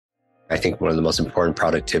I think one of the most important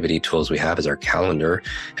productivity tools we have is our calendar.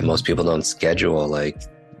 And most people don't schedule, like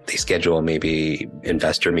they schedule maybe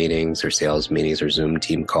investor meetings or sales meetings or Zoom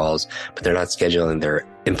team calls, but they're not scheduling their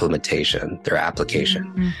implementation, their application.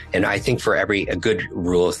 Mm-hmm. And I think a good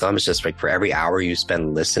rule of thumb is just like for every hour you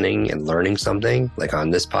spend listening and learning something, like on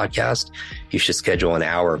this podcast, you should schedule an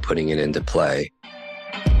hour putting it into play.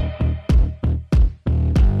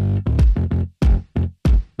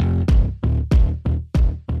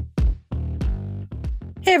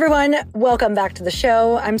 Hey everyone, welcome back to the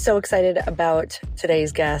show. I'm so excited about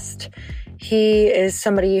today's guest. He is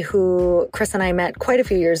somebody who Chris and I met quite a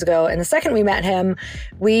few years ago. And the second we met him,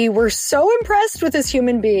 we were so impressed with this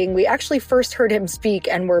human being. We actually first heard him speak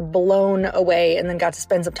and were blown away and then got to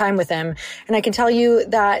spend some time with him. And I can tell you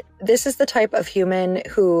that this is the type of human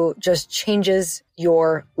who just changes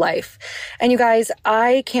your life. And you guys,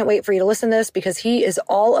 I can't wait for you to listen to this because he is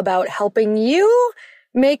all about helping you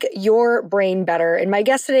make your brain better. And my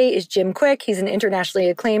guest today is Jim Kwik. He's an internationally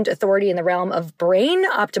acclaimed authority in the realm of brain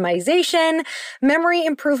optimization, memory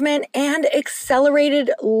improvement, and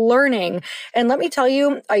accelerated learning. And let me tell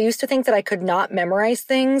you, I used to think that I could not memorize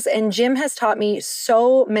things, and Jim has taught me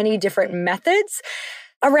so many different methods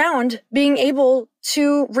around being able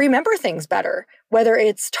to remember things better, whether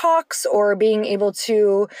it's talks or being able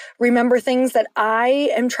to remember things that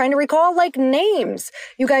I am trying to recall, like names.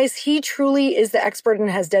 You guys, he truly is the expert and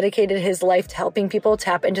has dedicated his life to helping people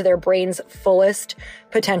tap into their brain's fullest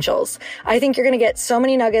potentials. I think you're going to get so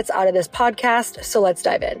many nuggets out of this podcast, so let's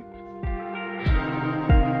dive in.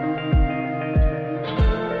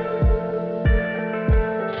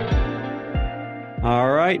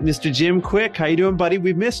 All right, Mr. Jim Kwik, how you doing, buddy?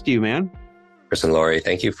 We've missed you, man. Chris and Lori,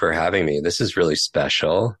 thank you for having me. This is really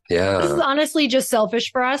special. Yeah. This is honestly just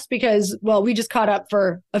selfish for us because, well, we just caught up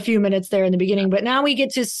for a few minutes there in the beginning, but now we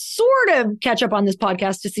get to sort of catch up on this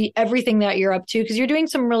podcast to see everything that you're up to because you're doing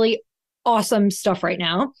some really awesome stuff right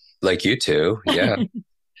now. Like you two. Yeah.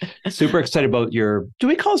 Super excited about do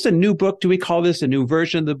we call this a new book? Do we call this a new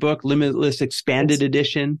version of the book, Limitless Expanded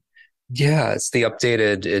Edition? Yeah, it's the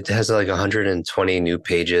updated. It has like 120 new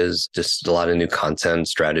pages, just a lot of new content,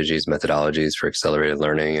 strategies, methodologies for accelerated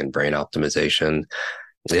learning and brain optimization.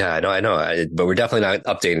 Yeah, I know. But we're definitely not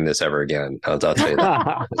updating this ever again. I'll tell you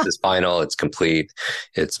that. This is final. It's complete.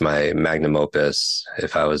 It's my magnum opus.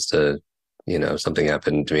 If I was to, something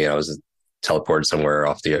happened to me, I was teleported somewhere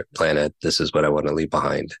off the planet, this is what I want to leave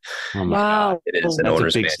behind. Oh my God. It is an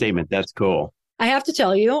owner's big statement. That's cool. I have to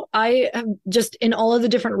tell you, I have just in all of the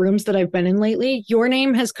different rooms that I've been in lately, your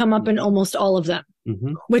name has come up in almost all of them,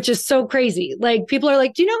 which is so crazy. Like people are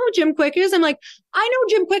like, do you know who Jim Kwik is? I'm like, I know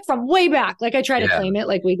Jim Kwik from way back. Like I try to claim it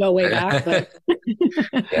like we go way back. But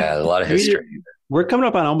yeah, a lot of history. We're coming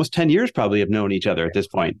up on almost 10 years probably have known each other at this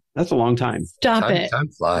point. That's a long time. Stop it. Time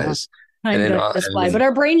flies. Time does fly. But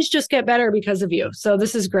our brains just get better because of you. So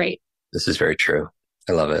this is great. This is very true.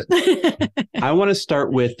 I love it. I want to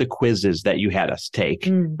start with the quizzes that you had us take.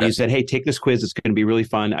 You said, hey, take this quiz. It's going to be really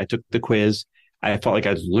fun. I took the quiz. I felt like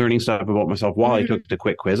I was learning stuff about myself while I took the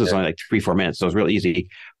quick quiz. It was only like 3-4 minutes. So it was really easy.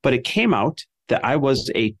 But it came out that I was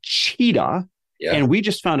a cheetah. Yeah. And we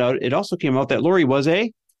just found out, it also came out that Lori was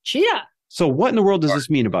a cheetah. So what in the world does this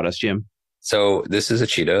mean about us, Jim? So this is a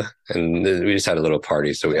cheetah. And we just had a little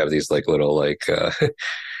party. So we have these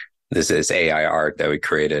this is AI art that we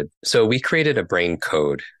created. So we created a brain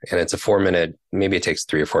code, and it's a 4-minute, maybe it takes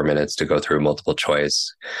 3 or 4 minutes to go through multiple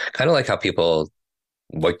choice. Kind of like how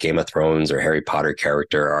what Game of Thrones or Harry Potter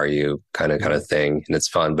character are you kind of thing. And it's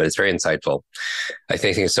fun, but it's very insightful. I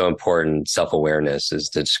think it's so important. Self-awareness is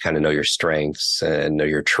to just kind of know your strengths and know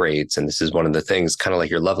your traits. And this is one of the things, kind of like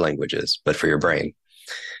your love languages, but for your brain.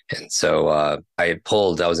 And so I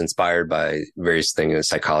was inspired by various things,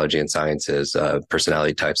 psychology and sciences,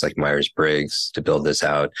 personality types like Myers-Briggs to build this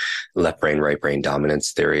out, left brain, right brain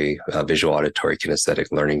dominance theory, visual, auditory, kinesthetic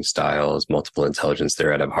learning styles, multiple intelligence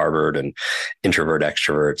theory out of Harvard, and introvert,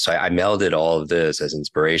 extrovert. So I melded all of this as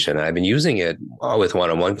inspiration. And I've been using it with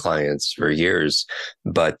one-on-one clients for years,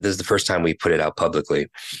 but this is the first time we put it out publicly.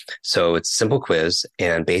 So it's a simple quiz.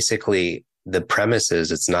 And basically, the premise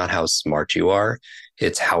is it's not how smart you are.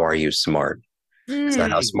 It's how are you smart? It's not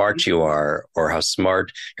how smart you are or how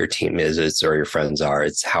smart your team is or your friends are.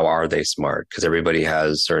 It's how are they smart? Because everybody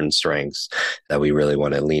has certain strengths that we really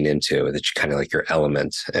want to lean into. That's kind of like your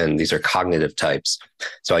element. And these are cognitive types.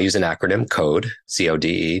 So I use an acronym, C.O.D.E,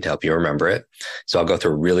 C-O.D.E, to help you remember it. So I'll go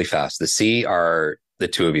through really fast. The C are the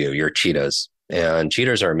two of you, you're cheetahs. And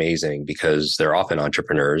cheaters are amazing because they're often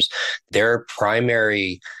entrepreneurs. Their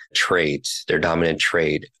primary trait, their dominant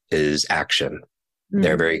trait is action.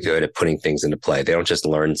 They're very good at putting things into play. They don't just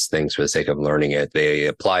learn things for the sake of learning it. They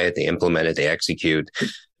apply it, they implement it, they execute.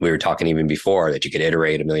 We were talking even before that you could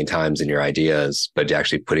iterate a million times in your ideas, but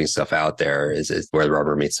actually putting stuff out there is where the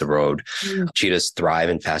rubber meets the road. Cheetahs thrive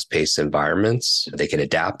in fast-paced environments. They can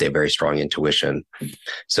adapt. They have very strong intuition.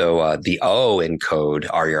 So the O in code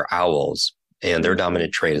are your owls. And their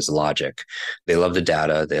dominant trait is logic. They love the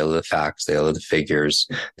data. They love the facts. They love the figures.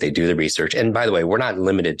 They do the research. And by the way, we're not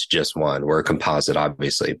limited to just one. We're a composite,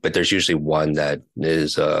 obviously, but there's usually one that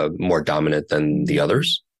is more dominant than the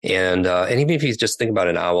others. And even if you just think about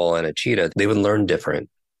an owl and a cheetah, they would learn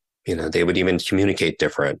different. They would even communicate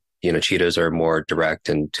different. Cheetahs are more direct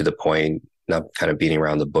and to the point, not kind of beating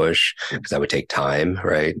around the bush because that would take time,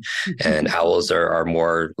 right? And owls are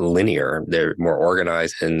more linear. They're more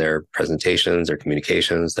organized in their presentations, their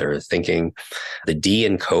communications, their thinking. The D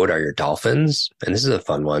in code are your dolphins. And this is a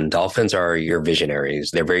fun one. Dolphins are your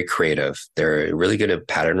visionaries. They're very creative. They're really good at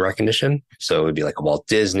pattern recognition. So it would be like a Walt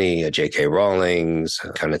Disney, a J.K. Rowling's,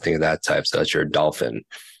 kind of thing of that type. So that's your dolphin.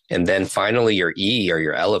 And then finally, your E are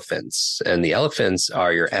your elephants. And the elephants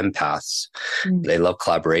are your empaths. They love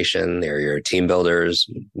collaboration. They're your team builders.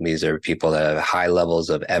 These are people that have high levels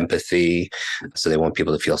of empathy. So they want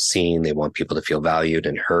people to feel seen. They want people to feel valued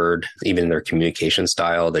and heard. Even in their communication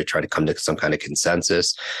style, they try to come to some kind of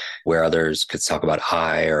consensus where others could talk about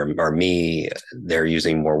I or me. They're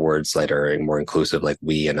using more words that are more inclusive, like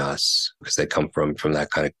we and us, because they come from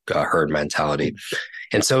that kind of herd mentality.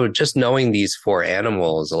 And so just knowing these four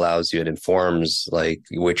animals allows you, it informs like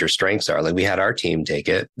what your strengths are. Like we had our team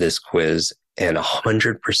take this quiz and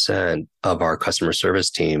 100% of our customer service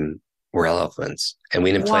team were elephants and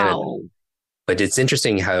we didn't plan it. But it's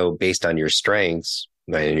interesting how based on your strengths,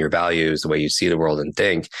 right, and your values, the way you see the world and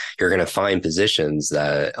think, you're going to find positions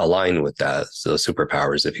that align with that. So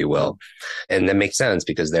superpowers, if you will. And that makes sense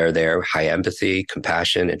because they're there, high empathy,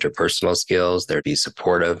 compassion, interpersonal skills. They're be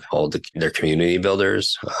supportive, they're community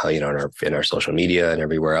builders, in our social media and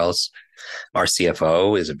everywhere else. Our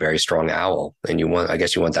CFO is a very strong owl. And you want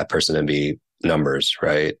that person to be numbers,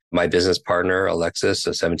 right? My business partner, Alexis,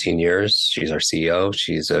 of 17 years, she's our CEO.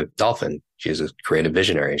 She's a dolphin. She's a creative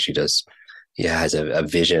visionary. She has a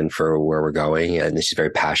vision for where we're going. And she's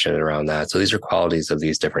very passionate around that. So these are qualities of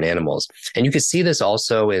these different animals. And you can see this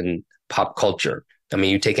also in pop culture. I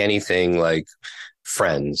mean, you take anything like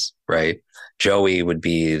Friends, right? Joey would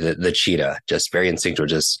be the cheetah, just very instinctual,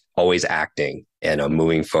 just always acting and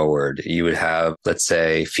moving forward. You would have, let's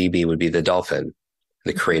say, Phoebe would be the dolphin,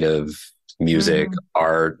 the creative music,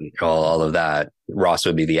 art, all of that. Ross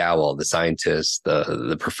would be the owl, the scientist,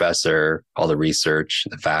 the professor, all the research,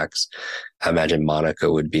 the facts. I imagine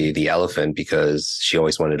Monica would be the elephant because she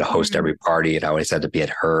always wanted to host every party. It always had to be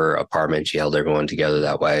at her apartment. She held everyone together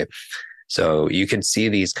that way. So you can see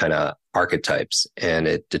these kind of archetypes and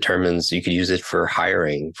it determines, you could use it for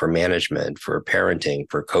hiring, for management, for parenting,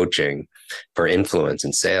 for coaching, for influence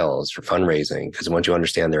and sales, for fundraising. Because once you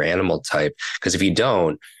understand their animal type, because if you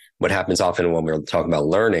don't, what happens often when we're talking about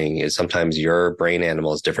learning is sometimes your brain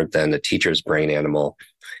animal is different than the teacher's brain animal.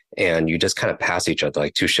 And you just kind of pass each other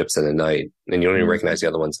like two ships in the night and you don't even recognize the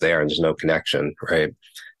other one's there and there's no connection, right?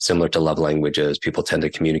 Similar to love languages, people tend to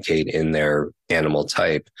communicate in their animal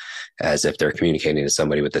type as if they're communicating to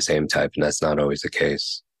somebody with the same type. And that's not always the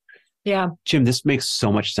case. Yeah. Jim, this makes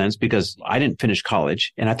so much sense because I didn't finish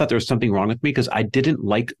college and I thought there was something wrong with me because I didn't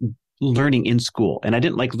like learning in school and I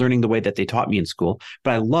didn't like learning the way that they taught me in school,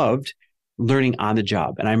 but I loved learning on the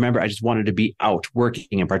job. And I remember I just wanted to be out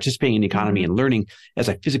working and participating in the economy and learning as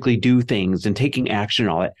I physically do things and taking action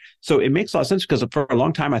and all that. So it makes a lot of sense because for a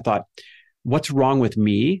long time I thought, what's wrong with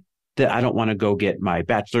me that I don't want to go get my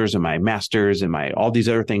bachelor's and my master's and all these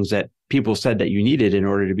other things that people said that you needed in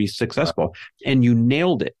order to be successful. And you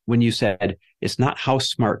nailed it when you said, it's not how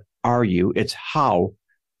smart are you, it's how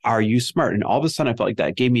are you smart? And all of a sudden I felt like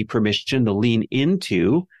that gave me permission to lean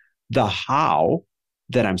into the how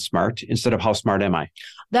that I'm smart instead of how smart am I?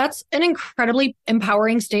 That's an incredibly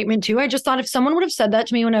empowering statement too. I just thought if someone would have said that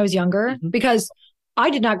to me when I was younger, because I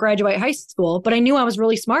did not graduate high school, but I knew I was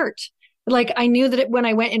really smart. Like I knew that when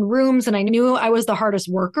I went in rooms and I knew I was the hardest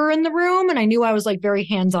worker in the room and I knew I was like very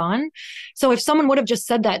hands-on. So if someone would have just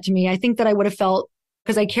said that to me, I think that I would have felt,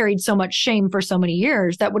 because I carried so much shame for so many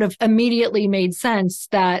years, that would have immediately made sense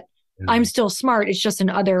that I'm still smart. It's just in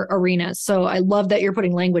other arenas. So I love that you're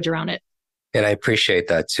putting language around it. And I appreciate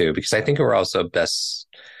that too, because I think we're also best,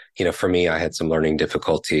 for me, I had some learning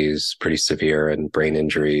difficulties, pretty severe and brain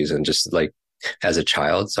injuries and just like as a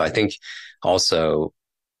child. So I think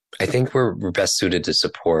we're best suited to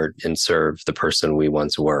support and serve the person we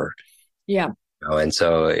once were. Yeah. And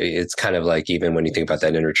so it's kind of like, even when you think about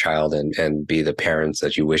that inner child and be the parents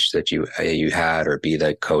that you wish that you had, or be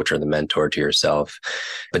the coach or the mentor to yourself.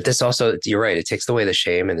 But this also, you're right, it takes away the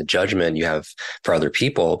shame and the judgment you have for other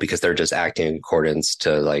people because they're just acting in accordance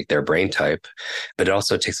to like their brain type. But it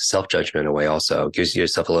also takes the self-judgment away, also gives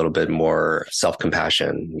yourself a little bit more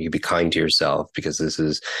self-compassion. You be kind to yourself because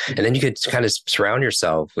and then you could kind of surround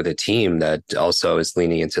yourself with a team that also is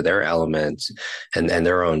leaning into their element and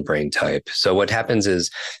their own brain type. So what happens is,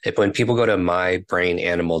 when people go to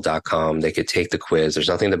mybrainanimal.com, they could take the quiz. There's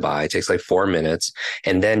nothing to buy. It takes like 4 minutes.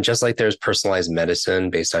 And then just like there's personalized medicine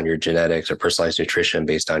based on your genetics or personalized nutrition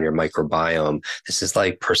based on your microbiome, this is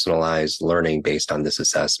like personalized learning based on this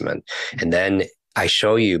assessment. And then I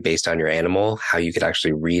show you, based on your animal, how you could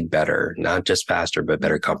actually read better, not just faster, but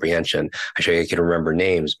better comprehension. I show you can remember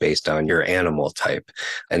names based on your animal type.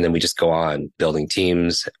 And then we just go on building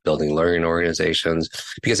teams, building learning organizations.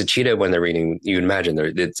 Because a cheetah, when they're reading, you can imagine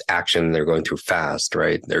it's action. They're going through fast,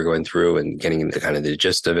 right? They're going through and getting into kind of the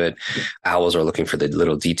gist of it. Owls are looking for the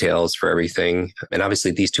little details for everything. And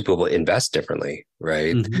obviously these two people invest differently,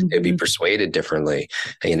 right? Mm-hmm. They'd be persuaded differently.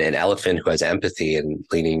 And an elephant who has empathy and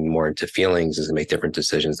leaning more into feelings is going to make different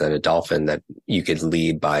decisions than a dolphin that you could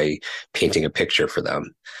lead by painting a picture for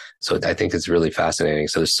them. So I think it's really fascinating.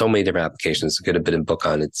 So there's so many different applications. It could have been a book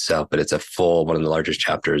on itself, but it's a full, one of the largest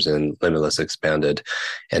chapters in Limitless Expanded.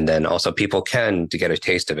 And then also people can, to get a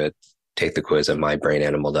taste of it, take the quiz at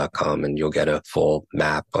mybrainanimal.com and you'll get a full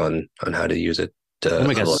map on how to use it. Oh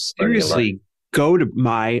my God, seriously. Go to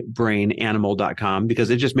mybrainanimal.com because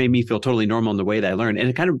it just made me feel totally normal in the way that I learned. And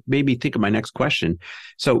it kind of made me think of my next question.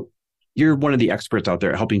 So you're one of the experts out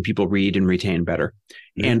there helping people read and retain better.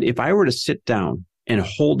 Mm-hmm. And if I were to sit down and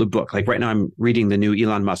hold a book, like right now I'm reading the new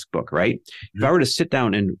Elon Musk book, right? Mm-hmm. If I were to sit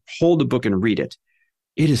down and hold a book and read it,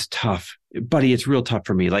 it is tough, buddy. It's real tough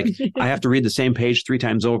for me. Like I have to read the same page 3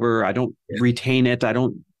 times over. I don't retain it. I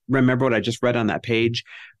don't remember what I just read on that page.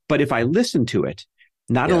 But if I listen to it,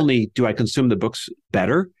 not only do I consume the books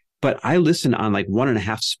better, but I listen on like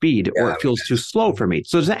 1.5 speed or it feels too slow for me.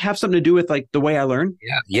 So does that have something to do with like the way I learn?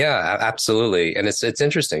 Yeah, absolutely. And it's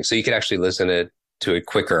interesting. So you could actually listen to it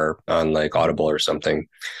quicker on like Audible or something.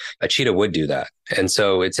 A cheetah would do that. And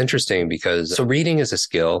so it's interesting because reading is a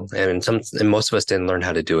skill and most of us didn't learn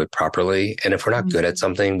how to do it properly. And if we're not good at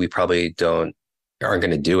something, we probably aren't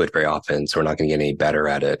going to do it very often. So we're not going to get any better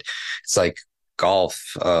at it. It's like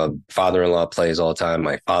golf. Father-in-law plays all the time.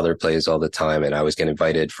 My father plays all the time. And I always get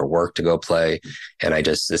invited for work to go play. And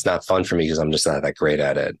it's not fun for me because I'm just not that great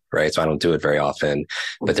at it. Right. So I don't do it very often,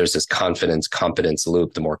 but there's this competence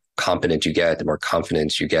loop. The more competent you get, the more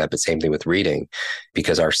confidence you get. But same thing with reading,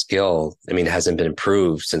 because our skill, hasn't been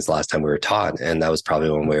improved since the last time we were taught. And that was probably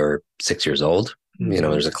when we were 6 years old.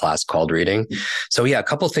 There's a class called reading. So a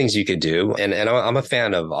couple of things you could do. And I'm a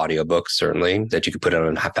fan of audiobooks, certainly, that you could put it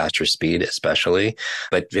on faster speed, especially.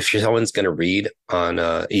 But if someone's going to read on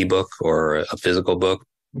an ebook or a physical book,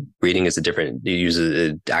 reading is it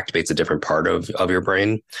activates a different part of your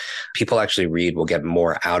brain. People actually will get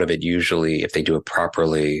more out of it usually if they do it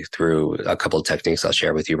properly through a couple of techniques I'll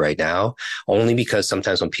share with you right now, only because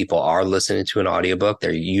sometimes when people are listening to an audiobook,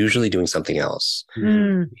 they're usually doing something else.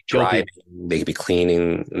 Driving, they could be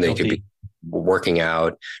cleaning, they could be working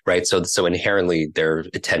out, right? So inherently their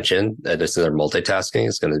attention, their multitasking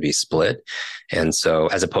is going to be split. And so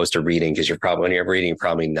as opposed to reading, because when you're reading, you're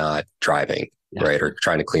probably not driving. Right. Or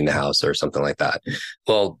trying to clean the house or something like that.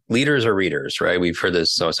 Well, leaders are readers, right? We've heard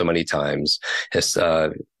this so many times. But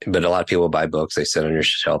a lot of people buy books, they sit on your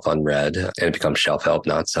shelf unread and it becomes shelf help,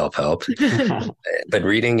 not self-help. But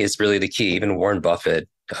reading is really the key. Even Warren Buffett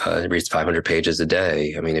reads 500 pages a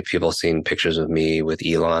day. If people have seen pictures of me with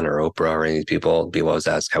Elon or Oprah or any of these people always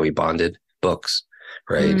ask how we bonded. Books,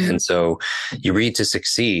 right? And so you read to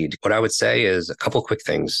succeed. What I would say is a couple quick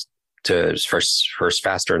things. To first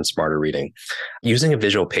faster and smarter reading. Using a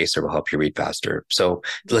visual pacer will help you read faster. So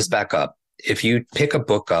let's back up. If you pick a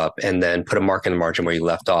book up and then put a mark in the margin where you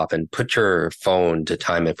left off and put your phone to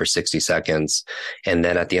time it for 60 seconds, and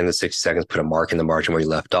then at the end of 60 seconds, put a mark in the margin where you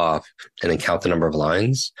left off and then count the number of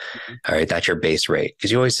lines. All right. That's your base rate,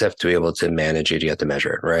 because you always have to be able to manage it. You have to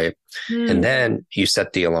measure it. Right. And then you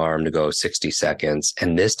set the alarm to go 60 seconds.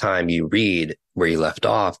 And this time you read where you left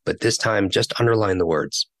off, but this time just underline the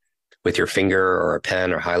words with your finger or a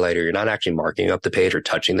pen or highlighter. You're not actually marking up the page or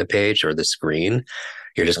touching the page or the screen.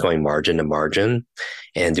 You're just going margin to margin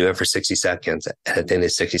and do it for 60 seconds. And at the end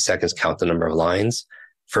of 60 seconds, count the number of lines.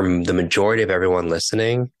 For the majority of everyone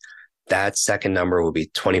listening, that second number will be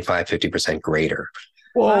 25, 50% greater.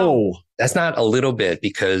 Whoa. That's not a little bit,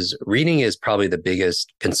 because reading is probably the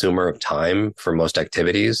biggest consumer of time for most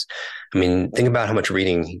activities. I mean, think about how much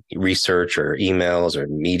reading, research or emails or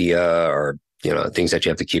media or, things that you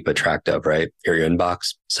have to keep a track of, right? Or your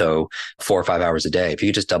inbox. So 4 or 5 hours a day. If you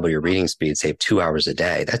could just double your reading speed, save 2 hours a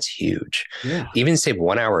day, that's huge. Yeah. Even save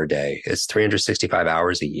 1 hour a day, it's 365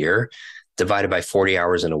 hours a year. Divided by 40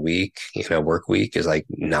 hours in a week, work week is like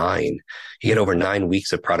 9. You get over 9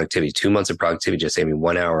 weeks of productivity, 2 months of productivity, just saving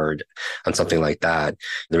 1 hour on something like that.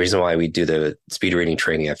 The reason why we do the speed reading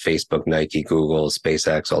training at Facebook, Nike, Google,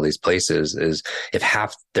 SpaceX, all these places is if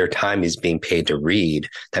half their time is being paid to read,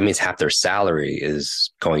 that means half their salary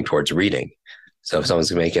is going towards reading. So if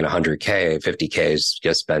someone's making 100K, 50K is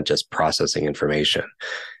just spent just processing information.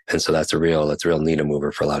 And so that's a real needle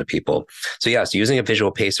mover for a lot of people. So yes, using a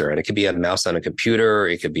visual pacer, and it could be a mouse on a computer.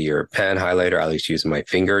 It could be your pen highlighter. I like using my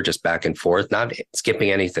finger just back and forth, not skipping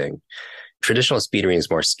anything. Traditional speed reading is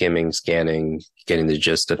more skimming, scanning, getting the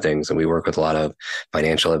gist of things. And we work with a lot of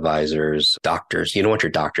financial advisors, doctors. You don't want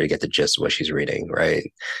your doctor to get the gist of what she's reading,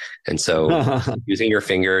 right? And so using your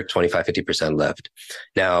finger, 25, 50% lift.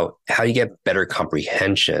 Now, how do you get better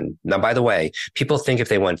comprehension? Now, by the way, people think if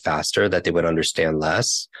they went faster that they would understand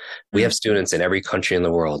less. We have students in every country in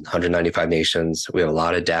the world, 195 nations. We have a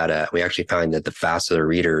lot of data. We actually find that the faster the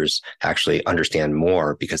readers actually understand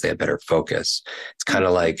more because they have better focus. It's kind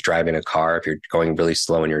of like driving a car. If you're going really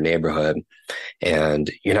slow in your neighborhood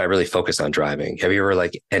and you're not really focused on driving. Have you ever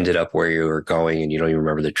ended up where you were going and you don't even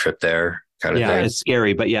remember the trip there? Kind of thing. It's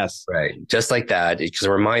scary, but yes. Right. Just like that, because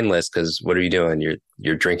we're mindless, because what are you doing?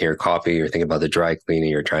 You're drinking your coffee, you're thinking about the dry cleaning,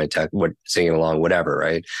 you're trying to singing along, whatever,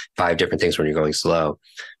 right? 5 different things when you're going slow.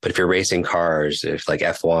 But if you're racing cars, if like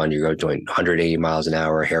F1, you're doing 180 miles an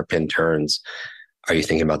hour, hairpin turns, are you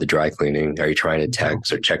thinking about the dry cleaning? Are you trying to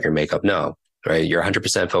text or check your makeup? No. Right. You're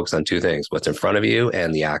 100% focused on 2 things, what's in front of you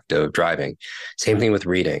and the act of driving. Same thing with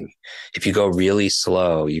reading. If you go really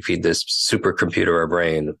slow, you feed this supercomputer or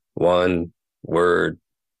brain one word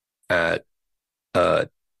at, I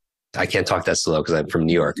can't talk that slow because I'm from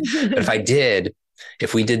New York. But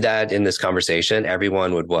if we did that in this conversation,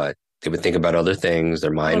 everyone would what? They would think about other things.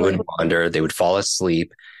 Their mind would wander. They would fall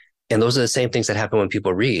asleep. And those are the same things that happen when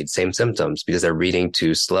people read, same symptoms, because they're reading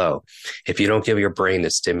too slow. If you don't give your brain the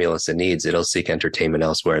stimulus it needs, it'll seek entertainment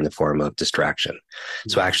elsewhere in the form of distraction.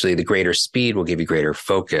 So actually, the greater speed will give you greater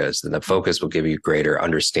focus, and the focus will give you greater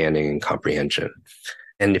understanding and comprehension.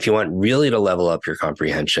 And if you want really to level up your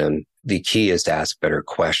comprehension, the key is to ask better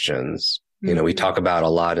questions. We talk about a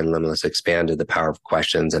lot in Limitless Expanded, the power of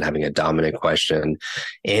questions and having a dominant question.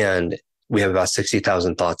 And we have about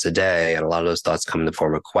 60,000 thoughts a day, and a lot of those thoughts come in the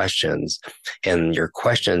form of questions. And your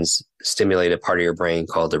questions stimulate a part of your brain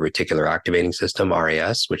called the reticular activating system,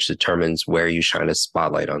 RAS, which determines where you shine a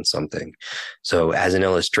spotlight on something. So as an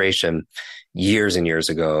illustration, years and years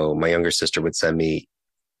ago, my younger sister would send me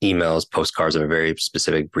emails, postcards of a very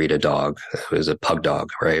specific breed of dog. It was a pug dog,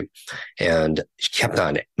 right? And she kept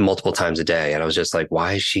on multiple times a day. And I was just like,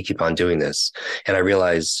 why does she keep on doing this? And I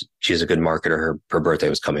realized she's a good marketer. Her birthday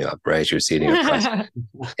was coming up, right? She was seeing a present.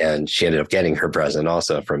 And she ended up getting her present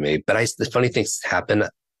also from me. But the funny things happened.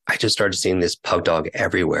 I just started seeing this pug dog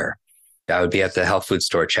everywhere. I would be at the health food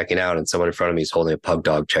store checking out, and someone in front of me is holding a pug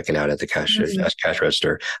dog checking out at the cash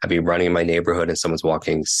register. I'd be running in my neighborhood and someone's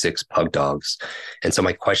walking 6 pug dogs. And so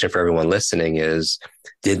my question for everyone listening is,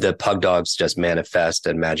 did the pug dogs just manifest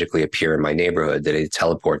and magically appear in my neighborhood? Did they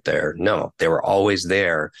teleport there? No, they were always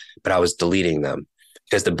there, but I was deleting them.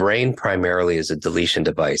 Because the brain primarily is a deletion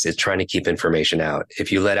device. It's trying to keep information out.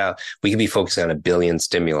 If you let out, we could be focusing on 1 billion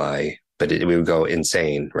stimuli, but we would go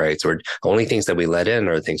insane, right? So the only things that we let in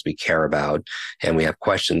are the things we care about and we have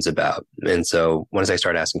questions about. And so once I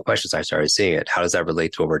started asking questions, I started seeing it. How does that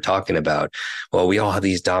relate to what we're talking about? Well, we all have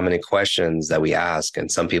these dominant questions that we ask.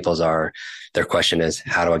 And some their question is,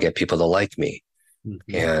 how do I get people to like me?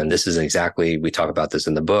 Mm-hmm. And this is exactly, we talk about this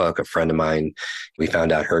in the book. A friend of mine, we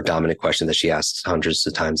found out her dominant question that she asks hundreds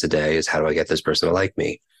of times a day is, how do I get this person to like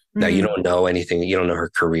me? Now, you don't know anything. You don't know her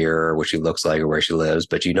career or what she looks like or where she lives,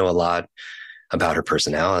 but you know a lot about her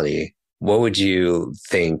personality. What would you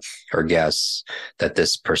think or guess that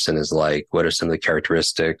this person is like? What are some of the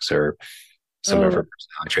characteristics or some of her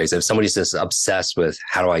personality traits? If somebody's just obsessed with,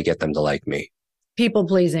 how do I get them to like me? People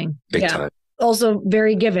pleasing. Big time. Also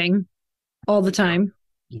very giving all the time.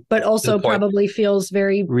 But also probably feels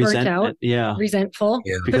very burnt out, resentful.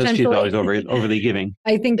 Yeah. Because she's always overly giving.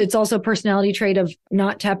 I think it's also a personality trait of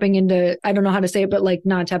not tapping into, I don't know how to say it, but like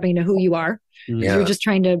not tapping into who you are. Yeah. You're just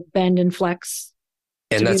trying to bend and flex.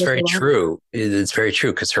 And that's very true. It's very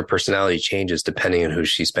true because her personality changes depending on who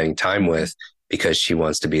she's spending time with. because she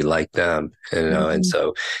wants to be like them, and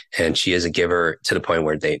so, and she is a giver to the point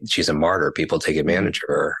where she's a martyr. People take advantage of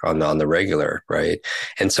her on the regular, right?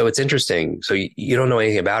 And so it's interesting. So you don't know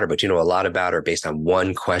anything about her, but you know a lot about her based on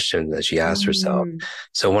one question that she asked herself.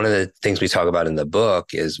 So one of the things we talk about in the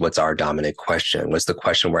book is, what's our dominant question? What's the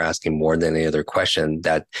question we're asking more than any other question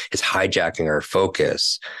that is hijacking our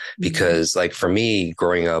focus? Because like for me,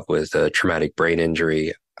 growing up with a traumatic brain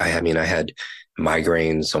injury, I had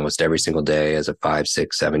migraines almost every single day as a 5,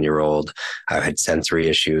 6, 7-year-old. I had sensory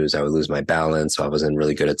issues. I would lose my balance. So I wasn't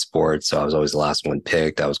really good at sports. So I was always the last one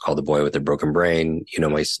picked. I was called the boy with the broken brain,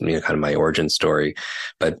 kind of my origin story.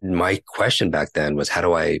 But my question back then was, how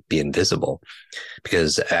do I be invisible?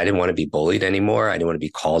 Because I didn't want to be bullied anymore. I didn't want to be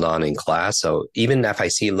called on in class. So even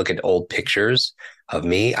if look at old pictures of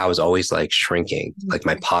me, I was always like shrinking, like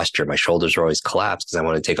my posture, my shoulders were always collapsed because I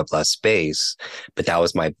wanted to take up less space. But that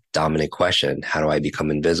was my dominant question. How do I become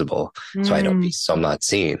invisible so I'm not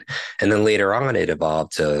seen? And then later on, it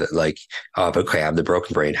evolved to like, okay, I have the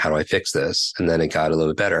broken brain. How do I fix this? And then it got a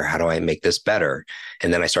little bit better. How do I make this better?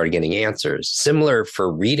 And then I started getting answers. Similar for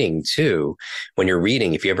reading too. When you're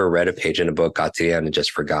reading, if you ever read a page in a book, got to the end and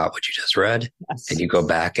just forgot what you just read, and you go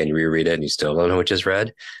back and reread it and you still don't know what you just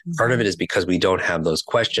read, part of it is because we don't have those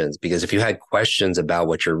questions. Because if you had questions about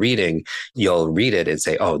what you're reading, you'll read it and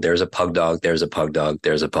say, oh, there's a pug dog, there's a pug dog,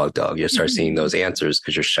 there's a pug dog. You'll start seeing those answers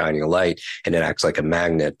because you're shining a light, and it acts like a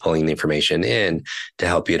magnet pulling the information in to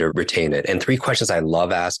help you to retain it. And 3 questions I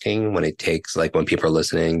love asking when people are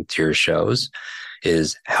listening to your shows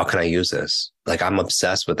is, how can I use this? Like, I'm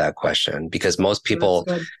obsessed with that question, because most people,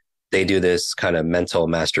 they do this kind of mental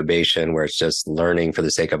masturbation where it's just learning for the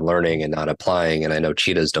sake of learning and not applying. And I know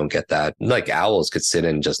cheetahs don't get that. Like owls could sit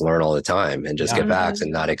and just learn all the time and just get facts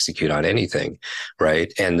and not execute on anything.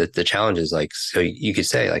 Right. And the challenge is like, so you could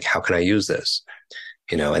say like, how can I use this?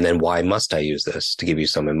 And then why must I use this? To give you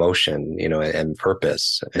some emotion, and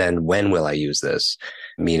purpose. And then when will I use this?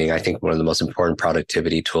 Meaning, I think one of the most important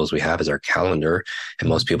productivity tools we have is our calendar. And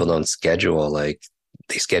most people don't schedule,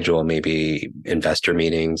 they schedule maybe investor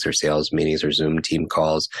meetings or sales meetings or Zoom team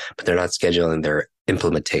calls, but they're not scheduling their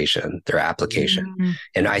implementation, their application.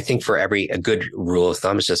 And I think a good rule of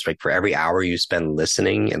thumb is just like, for every hour you spend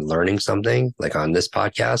listening and learning something, like on this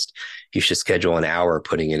podcast, you should schedule an hour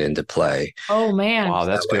putting it into play. Oh man. Wow,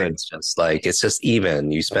 that's good. It's just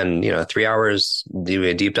even. You spend, 3 hours doing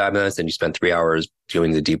a deep dive on this, and you spend 3 hours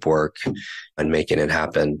doing the deep work and making it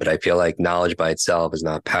happen. But I feel like knowledge by itself is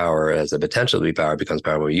not power. It has the potential to be power. It becomes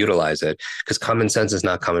power when we utilize it, because common sense is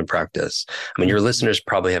not common practice. I mean, your listeners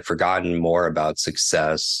probably have forgotten more about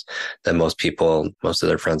success than most of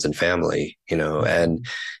their friends and family, and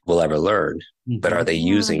will ever learn. But are they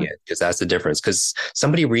using it? Because that's the difference. Because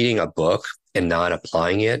somebody reading a book and not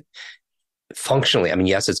applying it, functionally, I mean,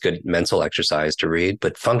 yes, it's good mental exercise to read,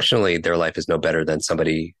 but functionally, their life is no better than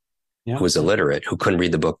somebody who was illiterate, who couldn't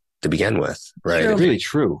read the book to begin with. Right? It's really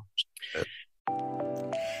true.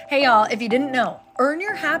 Hey, y'all, if you didn't know, Earn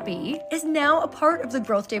Your Happy is now a part of the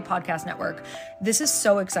Growth Day Podcast Network. This is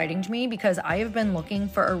so exciting to me because I have been looking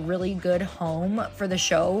for a really good home for the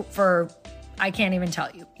show for, I can't even tell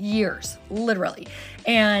you, years, literally.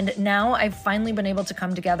 And now I've finally been able to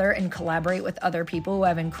come together and collaborate with other people who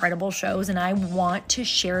have incredible shows, and I want to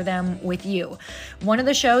share them with you. One of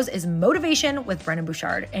the shows is Motivation with Brendon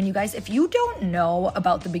Burchard. And you guys, if you don't know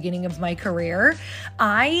about the beginning of my career,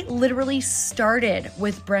 I literally started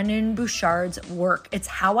with Brendon Burchard's work. It's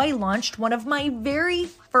how I launched one of my very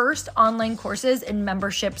first online courses and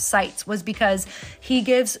membership sites, was because he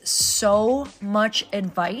gives so much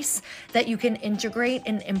advice that you can integrate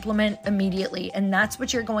and implement immediately. And that's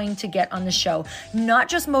what you're going to get on the show. Not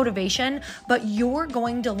just motivation, but you're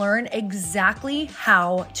going to learn exactly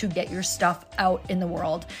how to get your stuff out in the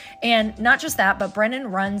world. And not just that, but Brendon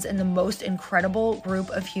runs in the most incredible group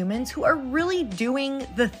of humans who are really doing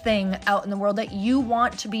the thing out in the world that you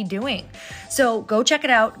want to be doing. So go check it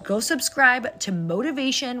out. Go subscribe to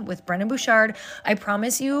Motivation with Brendon Burchard. I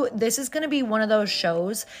promise you, this is going to be one of those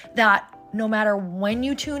shows that no matter when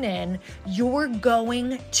you tune in, you're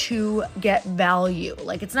going to get value.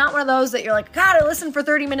 Like, it's not one of those that you're like, God, I listened for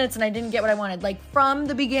 30 minutes and I didn't get what I wanted. Like, from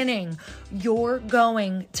the beginning, you're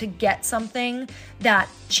going to get something that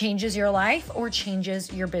changes your life or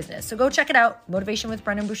changes your business. So go check it out. Motivation with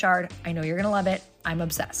Brendon Burchard. I know you're going to love it. I'm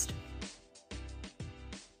obsessed.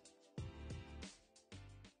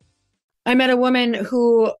 I met a woman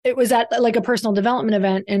who it was at like a personal development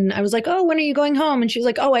event. And I was like, oh, when are you going home? And she was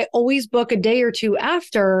like, oh, I always book a day or two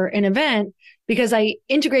after an event because I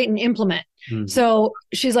integrate and implement. Mm-hmm. So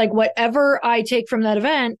she's like, whatever I take from that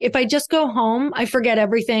event, if I just go home, I forget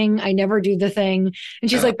everything. I never do the thing. And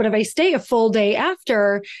she's like, but if I stay a full day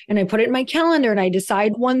after and I put it in my calendar and I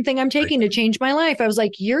decide one thing I'm taking to change my life, I was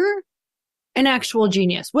like, you're an actual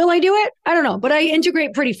genius. Will I do it? I don't know, but I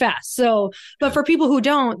integrate pretty fast. So, but for people who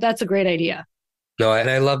don't, that's a great idea. No, and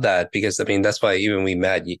I love that because I mean, that's why even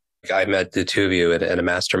I met the two of you at a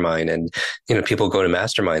mastermind, and people go to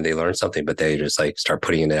mastermind, they learn something, but they just like start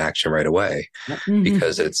putting it in action right away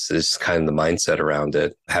because it's kind of the mindset around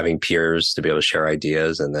it, having peers to be able to share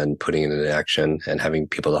ideas and then putting it into action and having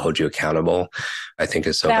people to hold you accountable. I think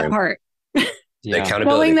is so that very part. The accountability.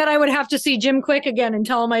 Knowing that I would have to see Jim Kwik again and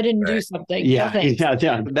tell him I didn't do something. Yeah.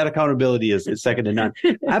 That accountability is second to none.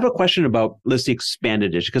 I have a question about the expanded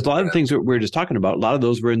edition, because a lot of the things that we were just talking about, a lot of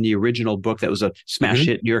those were in the original book that was a smash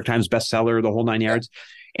hit, New York Times bestseller, the whole 9 yards.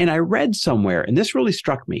 And I read somewhere, and this really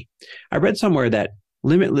struck me, I read somewhere that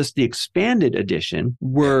Limitless, the expanded edition,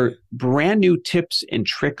 were brand new tips and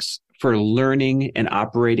tricks for learning and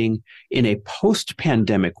operating in a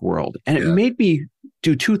post-pandemic world. And it made me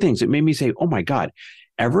do two things. It made me say, oh my God,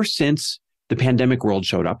 ever since the pandemic world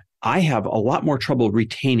showed up, I have a lot more trouble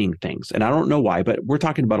retaining things. And I don't know why, but we're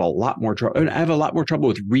talking about a lot more trouble. I have a lot more trouble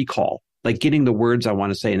with recall, like getting the words I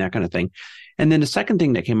want to say and that kind of thing. And then the second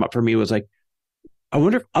thing that came up for me was like, I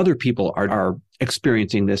wonder if other people are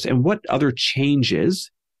experiencing this, and what other changes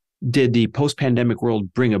did the post-pandemic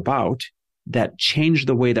world bring about that changed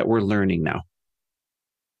the way that we're learning now?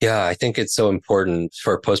 Yeah, I think it's so important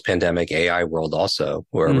for post-pandemic AI world also,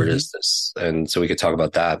 where we're just this. And so we could talk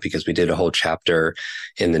about that because we did a whole chapter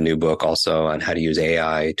in the new book also on how to use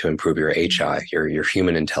AI to improve your HI, your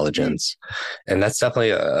human intelligence. And that's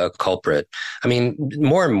definitely a culprit. I mean,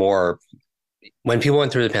 more and more, when people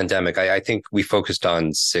went through the pandemic, I think we focused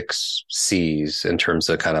on 6 C's in terms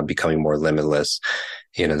of kind of becoming more limitless.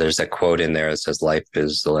 There's that quote in there that says life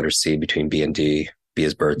is the letter C between B and D. B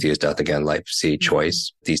is birth, D is death again, life, C,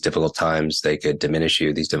 choice. These difficult times, they could diminish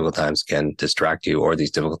you. These difficult times can distract you, or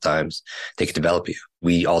these difficult times, they could develop you.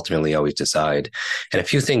 We ultimately always decide. And a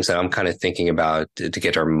few things that I'm kind of thinking about to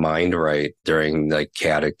get our mind right during like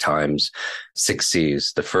chaotic times, 6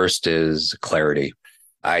 C's. The first is clarity.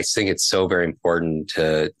 I think it's so very important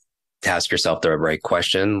to ask yourself the right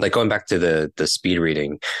question. Like going back to the speed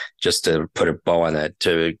reading, just to put a bow on that,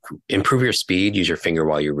 to improve your speed, use your finger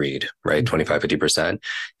while you read, right? 25, 50%.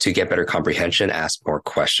 To get better comprehension, ask more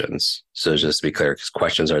questions. So just to be clear, because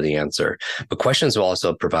questions are the answer. But questions will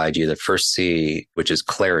also provide you the first C, which is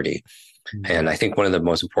clarity. And I think one of the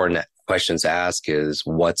most important questions to ask is,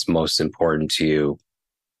 what's most important to you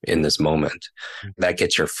in this moment? That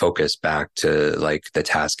gets your focus back to like the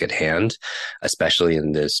task at hand, especially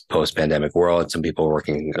in this post-pandemic world. Some people are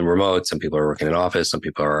working remote, some people are working in office, some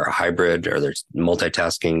people are hybrid, or they're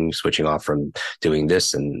multitasking, switching off from doing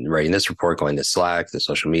this and writing this report, going to Slack, the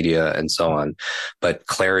social media, and so on. But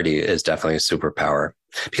clarity is definitely a superpower.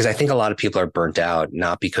 Because I think a lot of people are burnt out,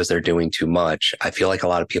 not because they're doing too much. I feel like a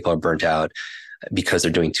lot of people are burnt out because they're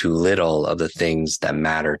doing too little of the things that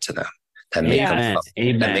matter to them. That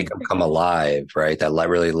make them come alive, right? That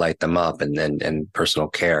really light them up, and personal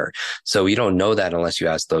care. So you don't know that unless you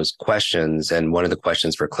ask those questions. And one of the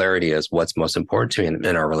questions for clarity is, what's most important to me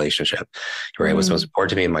in our relationship, right? What's most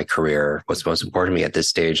important to me in my career? What's most important to me at this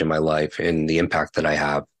stage in my life, and the impact that I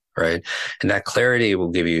have, right? And that clarity will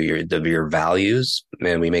give you your values,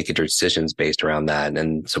 and we make your decisions based around that.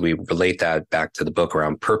 And so we relate that back to the book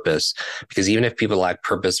around purpose, because even if people lack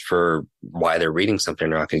purpose for why they're reading something,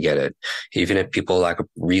 they're not going to get it. Even if people lack a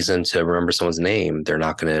reason to remember someone's name, they're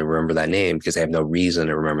not going to remember that name because they have no reason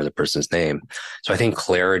to remember the person's name. So I think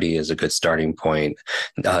clarity is a good starting point.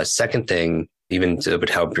 Second thing, even to would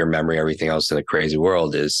help your memory, everything else in the crazy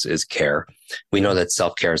world, is care. We know that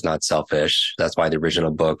self-care is not selfish. That's why the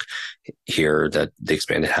original book here, that the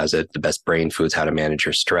expanded has it, the best brain foods, how to manage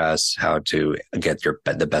your stress, how to get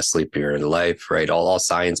the best sleep in your life, right? All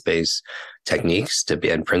science-based techniques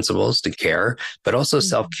and principles to care. But also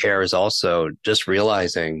self-care is also just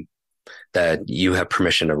realizing that you have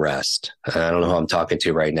permission to rest. I don't know who I'm talking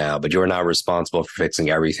to right now, but you're not responsible for fixing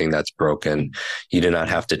everything that's broken. You do not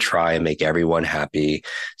have to try and make everyone happy.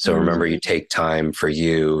 So remember, you take time for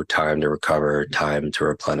you, time to recover, time to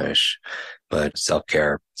replenish. But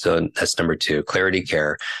self-care So that's number two, clarity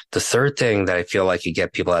care. The third thing that I feel like you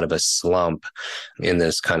get people out of a slump in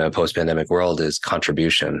this kind of post-pandemic world is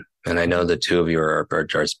contribution. And I know the two of you are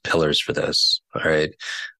pillars for this. All right.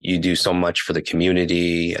 You do so much for the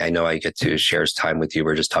community. I know I get to share time with you.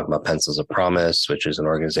 We're just talking about Pencils of Promise, which is an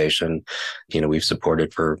organization, we've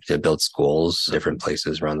supported to build schools, different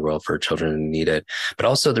places around the world for children who need it. But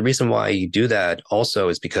also the reason why you do that also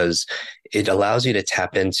is because it allows you to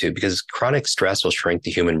tap into, because chronic stress will shrink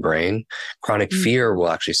the human brain. Chronic fear will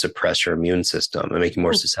actually suppress your immune system and make you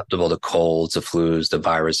more susceptible to colds, the flus, the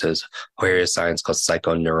viruses, various science called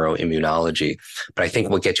psychoneuroimmunology. But I think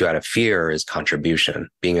what gets you out of fear is contribution,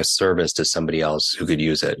 being a service to somebody else who could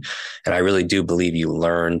use it. And I really do believe you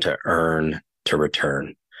learn to earn to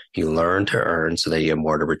return. You learn to earn so that you have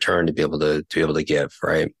more to return to be able to give,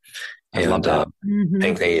 right? I love that.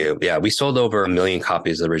 Thank you. Yeah, we sold over 1 million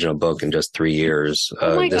copies of the original book in just 3 years.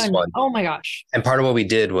 Oh my this God. one. Oh my gosh. And part of what we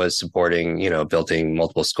did was supporting, building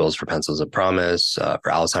multiple schools for Pencils of Promise,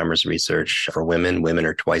 for Alzheimer's research for women. Women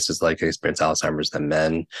are twice as likely to experience Alzheimer's than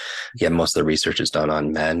men. Yet most of the research is done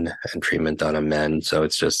on men and treatment done on men. So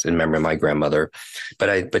it's just in memory of my grandmother.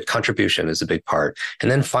 But contribution is a big part.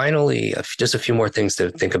 And then finally, just a few more things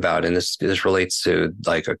to think about. And this relates to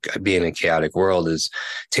being in a chaotic world is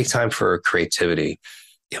take time for creativity.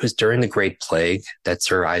 It was during the Great Plague that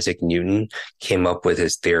Sir Isaac Newton came up with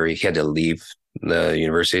his theory. He had to leave the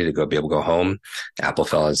university to be able to go home. Apple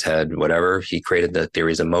fell on his head, whatever. He created the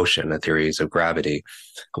theories of motion, the theories of gravity.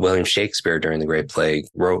 William Shakespeare during the Great Plague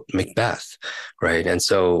wrote Macbeth, right? And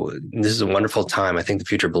so this is a wonderful time. I think the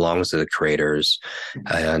future belongs to the creators.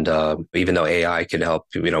 And even though AI can help,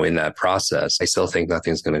 in that process, I still think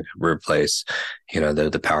nothing's going to replace,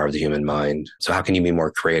 the power of the human mind. So how can you be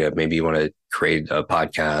more creative? Maybe you want to create a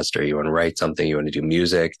podcast, or you want to write something, you want to do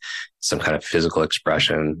music, some kind of physical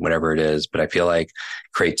expression, whatever it is. But I feel like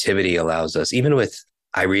creativity allows us,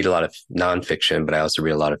 I read a lot of nonfiction, but I also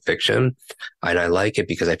read a lot of fiction. And I like it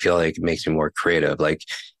because I feel like it makes me more creative. Like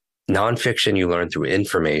nonfiction, you learn through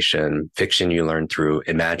information. Fiction, you learn through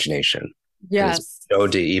imagination. Yes. So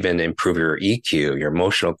to even improve your EQ, your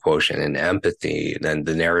emotional quotient and empathy, then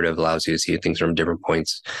the narrative allows you to see things from different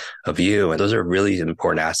points of view. And those are really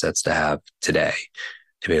important assets to have today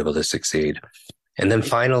to be able to succeed. And then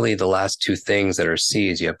finally, the last two things that are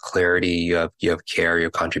C's, you have clarity, you have care, you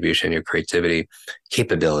have contribution, you have creativity,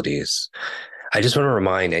 capabilities. I just want to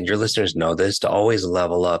remind, and your listeners know this, to always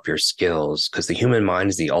level up your skills, because the human mind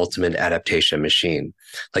is the ultimate adaptation machine.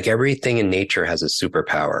 Like everything in nature has a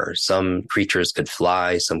superpower. Some creatures could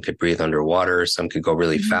fly, some could breathe underwater, some could go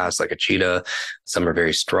really fast like a cheetah, some are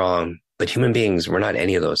very strong. But human beings, we're not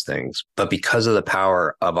any of those things. But because of the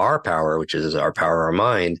power of our power, which is our power, our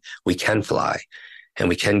mind, we can fly and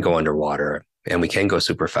we can go underwater and we can go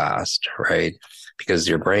super fast, right? Because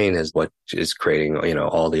your brain is what is creating,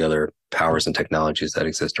 all the other powers and technologies that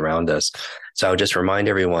exist around us. So I would just remind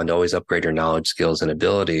everyone to always upgrade your knowledge, skills, and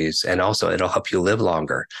abilities. And also it'll help you live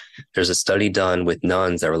longer. There's a study done with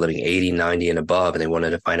nuns that were living 80, 90 and above, and they wanted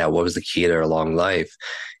to find out what was the key to their long life.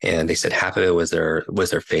 And they said half of it was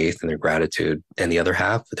their faith and their gratitude. And the other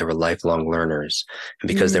half, they were lifelong learners. And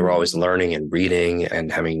because they were always learning and reading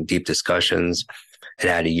and having deep discussions, it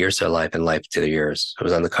added years to their life and life to their years. It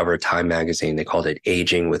was on the cover of Time magazine. They called it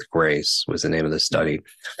Aging with Grace was the name of the study.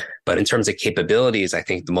 But in terms of capabilities, I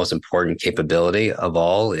think the most important capability of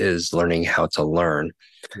all is learning how to learn.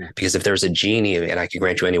 Because if there's a genie and I could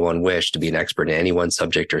grant you any one wish to be an expert in any one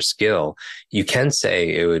subject or skill, you can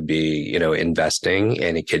say it would be, investing,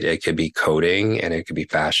 and it could be coding, and it could be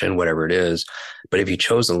fashion, whatever it is. But if you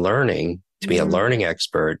chose learning to be a learning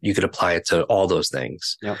expert, you could apply it to all those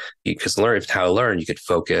things. Yep. Because how to learn, you could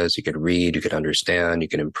focus, you could read, you could understand, you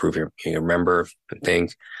could improve you remember and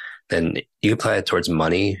think. Then you apply it towards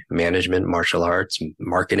money, management, martial arts,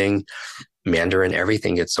 marketing, Mandarin,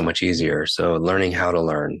 everything gets so much easier. So learning how to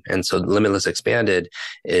learn. And so Limitless Expanded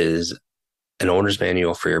is an owner's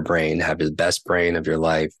manual for your brain, have the best brain of your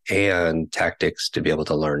life and tactics to be able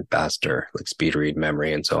to learn faster, like speed read,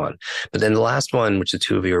 memory, and so on. But then the last one, which the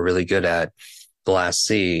two of you are really good at, the last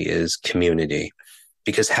C, is community.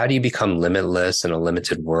 Because how do you become limitless in a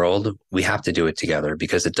limited world? We have to do it together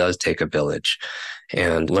because it does take a village.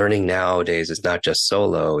 And learning nowadays is not just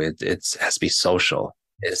solo, it has to be social.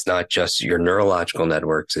 It's not just your neurological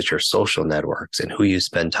networks, it's your social networks, and who you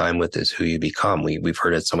spend time with is who you become. We've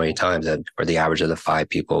heard it so many times that we're the average of the 5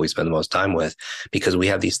 people we spend the most time with, because we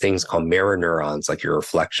have these things called mirror neurons, like your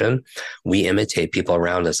reflection. We imitate people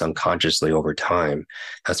around us unconsciously over time.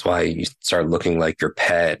 That's why you start looking like your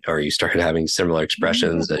pet, or you start having similar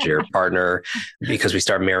expressions as your partner, because we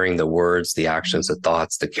start mirroring the words, the actions, the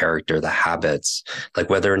thoughts, the character, the habits. Like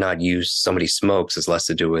whether or not somebody smokes is less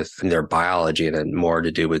to do with their biology and then more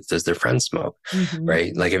to do with, does their friends smoke,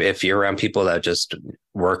 right? Like if you're around people that just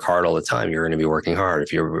work hard all the time, you're going to be working hard.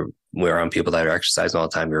 If you're around people that are exercising all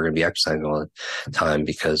the time, you're going to be exercising all the time,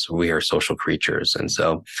 because we are social creatures. And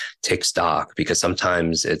so take stock, because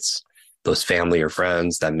sometimes it's those family or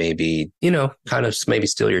friends that maybe, kind of maybe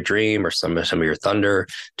steal your dream or some of your thunder,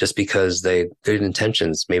 just because they good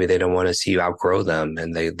intentions. Maybe they don't want to see you outgrow them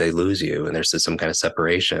and they lose you, and there's some kind of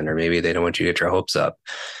separation, or maybe they don't want you to get your hopes up.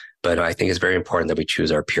 But I think it's very important that we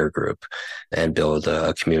choose our peer group and build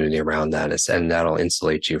a community around that. And that'll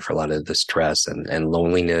insulate you for a lot of the stress and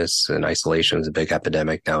loneliness, and isolation is a big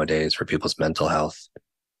epidemic nowadays for people's mental health.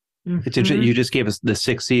 It's interesting. You just gave us the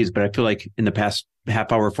 6 C's, but I feel like in the past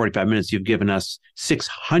half hour, 45 minutes, you've given us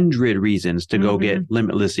 600 reasons to go get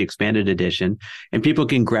Limitless, the expanded edition. And people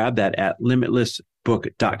can grab that at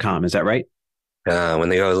limitlessbook.com. Is that right? When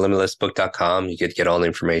they go to limitlessbook.com, you could get all the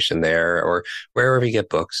information there, or wherever you get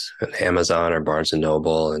books, Amazon or Barnes and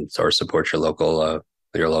Noble, or support your local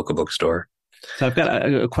bookstore. So I've got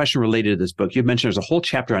a question related to this book. You mentioned there's a whole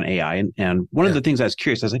chapter on AI. And one of the things I was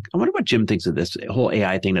curious, I was like, I wonder what Jim thinks of this whole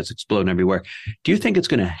AI thing that's exploding everywhere. Do you think it's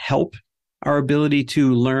going to help our ability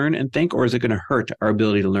to learn and think, or is it going to hurt our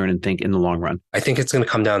ability to learn and think in the long run? I think it's going to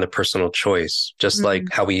come down to personal choice, just like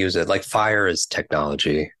how we use it. Like fire is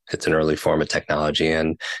technology. It's an early form of technology,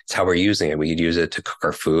 and it's how we're using it. We could use it to cook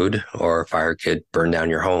our food, or fire could burn down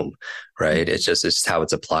your home, right? It's how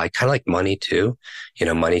it's applied. Kind of like money too.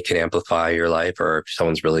 Money can amplify your life, or if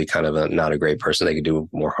someone's really kind of not a great person, they could do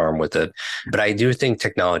more harm with it. But I do think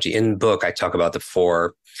technology, in the book, I talk about the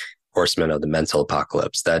 4 horsemen of the mental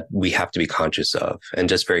apocalypse that we have to be conscious of. And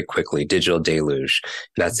just very quickly, digital deluge.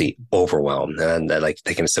 That's the overwhelm. And that, like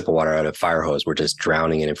taking a sip of water out of a fire hose, we're just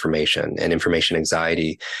drowning in information. And information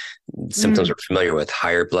anxiety, symptoms we're familiar with: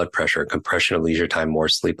 higher blood pressure, compression of leisure time, more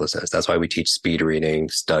sleeplessness. That's why we teach speed reading,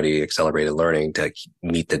 study, accelerated learning, to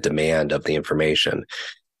meet the demand of the information.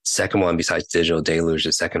 Second one, besides digital deluge,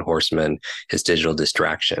 the second horseman is digital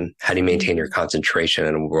distraction. How do you maintain your concentration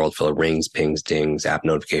in a world full of rings, pings, dings, app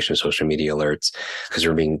notifications, social media alerts? Because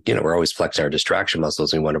we're always flexing our distraction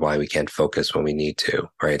muscles, and we wonder why we can't focus when we need to,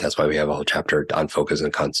 right? That's why we have a whole chapter on focus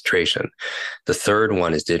and concentration. The third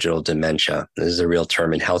one is digital dementia. This is a real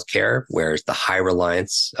term in healthcare, where it's the high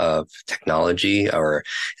reliance of technology, or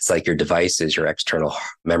it's like your device is your external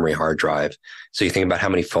memory hard drive. So you think about how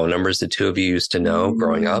many phone numbers the two of you used to know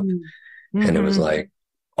growing up, and it was like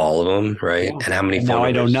all of them, right? Yeah. And how many phone now numbers?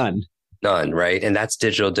 I know none. None, right? And that's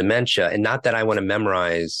digital dementia. And not that I want to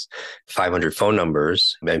memorize 500 phone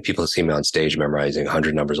numbers. I mean, people see me on stage memorizing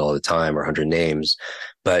 100 numbers all the time, or 100 names,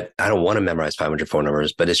 but I don't want to memorize 500 phone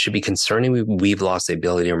numbers. But it should be concerning. We've lost the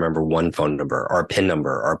ability to remember one phone number, or a PIN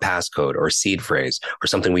number, or a passcode, or a seed phrase, or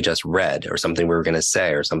something we just read, or something we were going to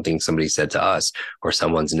say, or something somebody said to us, or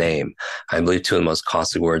someone's name. I believe 2 of the most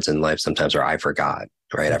costly words in life sometimes are "I forgot."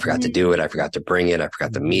 Right? I forgot to do it. I forgot to bring it. I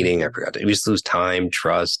forgot the meeting. We just lose time,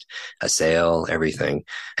 trust, a sale, everything.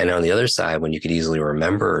 And on the other side, when you could easily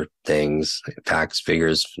remember things, facts,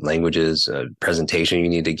 figures, languages, a presentation you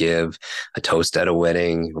need to give, a toast at a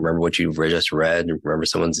wedding, remember what you just read, remember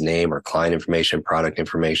someone's name, or client information, product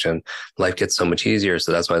information, life gets so much easier.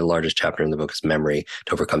 So that's why the largest chapter in the book is memory,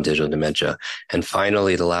 to overcome digital dementia. And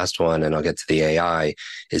finally, the last one, and I'll get to the AI,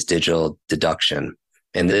 is digital deduction.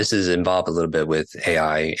 And this is involved a little bit with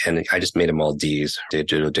AI, and I just made them all D's: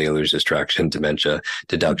 digital deluge, distraction, dementia,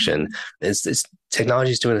 deduction. It's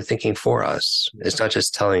technology is doing the thinking for us. It's not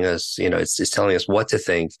just telling us, it's telling us what to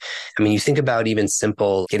think. I mean, you think about even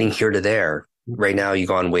simple getting here to there. Right now, you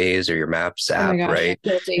go on Waze or your Maps app, right?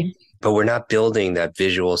 Guilty. But we're not building that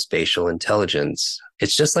visual spatial intelligence.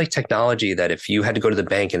 It's just like technology that if you had to go to the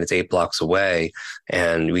bank and it's 8 blocks away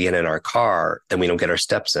and we get in our car, then we don't get our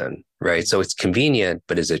steps in, right? So it's convenient,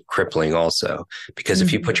 but is it crippling also? Because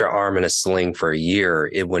if you put your arm in a sling for a year,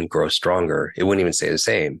 it wouldn't grow stronger. It wouldn't even stay the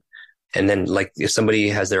same. And then like if somebody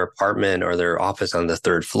has their apartment or their office on the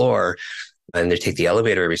 3rd floor, and they take the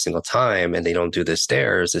elevator every single time and they don't do the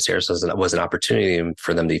stairs was an opportunity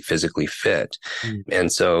for them to be physically fit.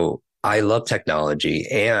 And so I love technology,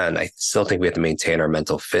 and I still think we have to maintain our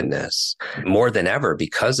mental fitness more than ever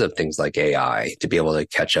because of things like AI, to be able to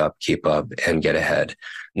catch up, keep up, and get ahead.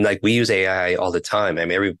 Like we use AI all the time. I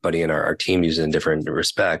mean, everybody in our team uses it in different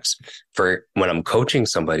respects. For when I'm coaching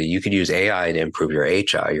somebody, you could use AI to improve your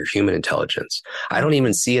HI, your human intelligence. I don't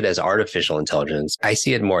even see it as artificial intelligence. I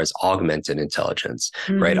see it more as augmented intelligence,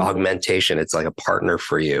 right? Augmentation. It's like a partner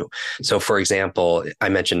for you. So for example, I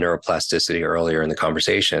mentioned neuroplasticity earlier in the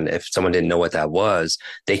conversation. If someone didn't know what that was,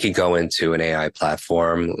 they could go into an AI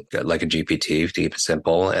platform like a GPT, to keep it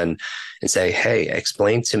simple, and say, hey,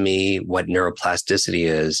 explain to me what neuroplasticity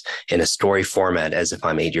is in a story format as if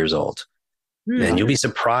I'm 8 years old. And you'll be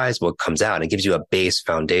surprised what comes out. It gives you a base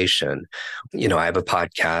foundation. You know, I have a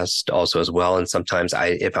podcast also as well. And sometimes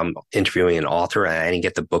if I'm interviewing an author and I didn't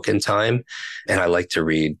get the book in time, and I like to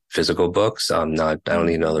read physical books, I don't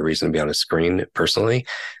need another reason to be on a screen personally,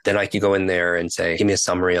 then I could go in there and say, give me a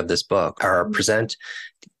summary of this book, or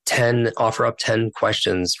offer up 10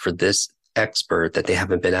 questions for this expert that they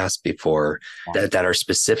haven't been asked before that are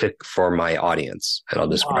specific for my audience. And I'll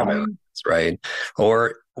describe my audience, right?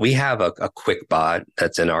 Or we have a Kwik bot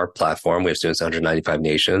that's in our platform. We have students in 195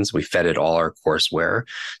 nations. We fed it all our courseware.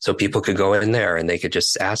 So people could go in there and they could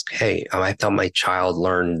just ask, hey, I thought my child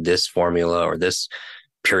learned this formula or this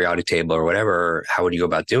periodic table or whatever. How would you go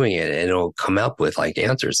about doing it? And it'll come up with like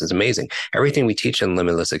answers. It's amazing. Everything we teach in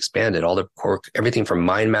Limitless Expanded, everything from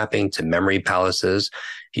mind mapping to memory palaces.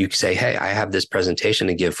 You say, hey, I have this presentation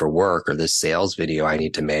to give for work or this sales video I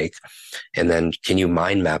need to make. And then can you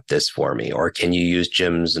mind map this for me? Or can you use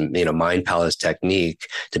Jim's, mind palace technique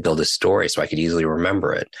to build a story so I could easily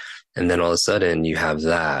remember it? And then all of a sudden you have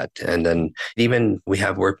that. And then even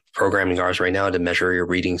we're programming ours right now to measure your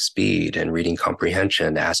reading speed and reading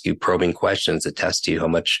comprehension, to ask you probing questions to test you how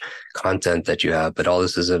much content that you have. But all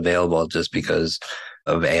this is available just because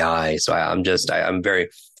of AI. So I'm very,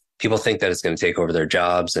 people think that it's going to take over their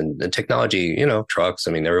jobs and technology, trucks.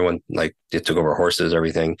 I mean, everyone it took over horses,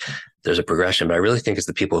 everything. There's a progression, but I really think it's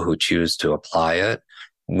the people who choose to apply it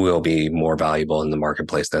will be more valuable in the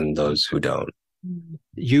marketplace than those who don't.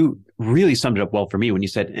 You really summed it up well for me when you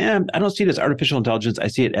said, I don't see it as artificial intelligence. I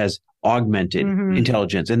see it as augmented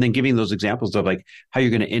intelligence. And then giving those examples of like how you're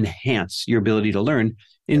going to enhance your ability to learn,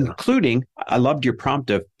 including, I loved your prompt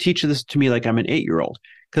of teach this to me like I'm an 8-year-old.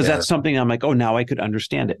 Because that's something I'm like, oh, now I could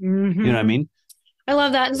understand it. You know what I mean? I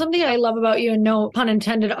love that. And something I love about you, and no pun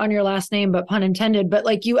intended on your last name, but pun intended, but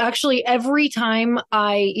like you actually, every time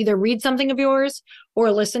I either read something of yours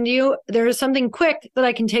or listen to you, there is something quick that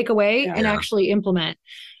I can take away and actually implement,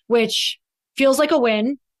 which feels like a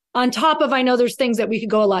win. On top of, I know there's things that we could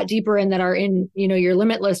go a lot deeper in that are in, your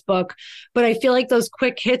Limitless book, but I feel like those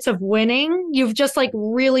quick hits of winning, you've just like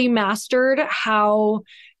really mastered how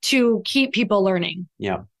to keep people learning.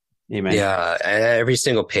 Yeah. Amen. Yeah. And every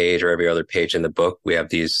single page or every other page in the book, we have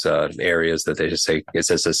these areas that they just say, it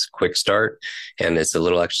says this quick start. And it's a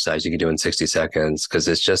little exercise you can do in 60 seconds because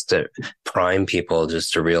it's just to prime people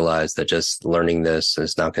just to realize that just learning this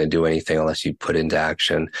is not going to do anything unless you put into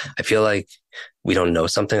action. I feel like we don't know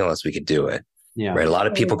something unless we could do it. Yeah. Right. A lot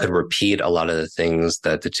of people could repeat a lot of the things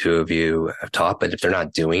that the two of you have taught, but if they're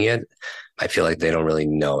not doing it, I feel like they don't really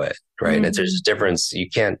know it. Right. And there's a difference. You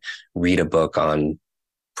can't read a book on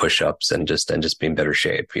push-ups and just be in better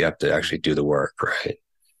shape. You have to actually do the work, right?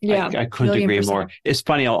 Yeah. I couldn't agree more. It's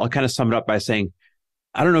funny. I'll kind of sum it up by saying,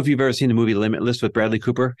 I don't know if you've ever seen the movie Limitless with Bradley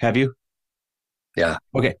Cooper. Have you? Yeah.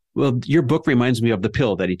 Okay. Well, your book reminds me of the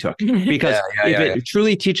pill that he took because it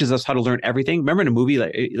truly teaches us how to learn everything. Remember in a movie,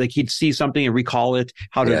 like he'd see something and recall it,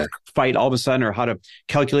 how to fight all of a sudden, or how to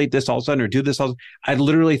calculate this all of a sudden, or do this all. I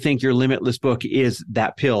literally think your Limitless book is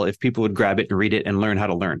that pill. If people would grab it and read it and learn how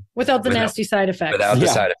to learn without the nasty side effects. Without the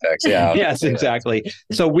side effects. Yeah. Yes, exactly.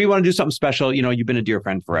 So we want to do something special. You've been a dear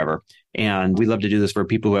friend forever, and we love to do this for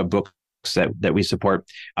people who have books that we support.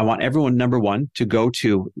 I want everyone, number one, to go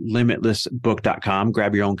to limitlessbook.com,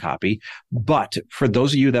 grab your own copy. But for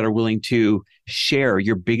those of you that are willing to share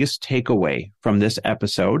your biggest takeaway from this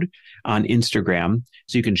episode on Instagram,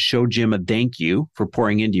 so you can show Jim a thank you for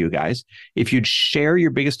pouring into you guys. If you'd share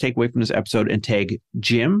your biggest takeaway from this episode and tag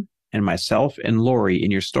Jim and myself and Lori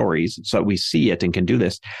in your stories so that we see it and can do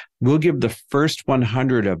this, we'll give the first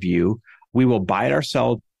 100 of you, we will buy it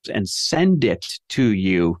ourselves and send it to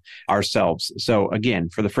you ourselves. So again,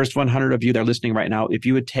 for the first 100 of you that are listening right now, if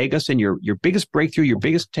you would tag us in your biggest breakthrough, your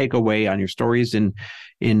biggest takeaway on your stories in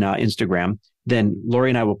Instagram, then Lori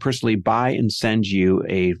and I will personally buy and send you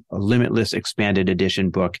a Limitless Expanded Edition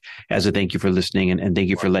book as a thank you for listening and thank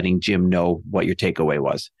you for letting Jim know what your takeaway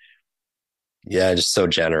was. Yeah, just so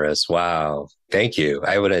generous. Wow. Thank you.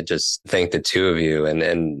 I would have just thanked the two of you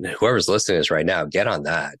and whoever's listening to this right now, get on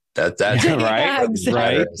that. That's right.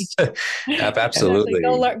 Right. Absolutely.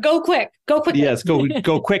 Go Kwik. Go Kwik. Yes, go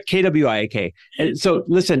Kwik, Kwik. And so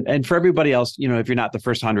listen, and for everybody else, if you're not the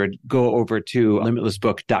first 100, go over to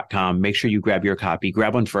limitlessbook.com. Make sure you grab your copy,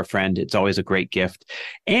 grab one for a friend. It's always a great gift.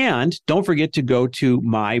 And don't forget to go to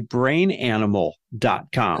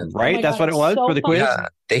mybrainanimal.com, right? Oh that's God, what it was for the quiz. Yeah,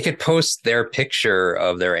 they could post their picture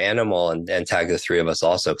of their animal and tag the three of us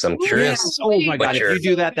also, because I'm curious. Yes. Oh my God. If you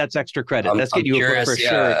do that, that's extra credit. That's getting you a book for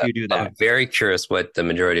sure if you do that. I'm very curious what the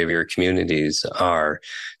majority of your communities are.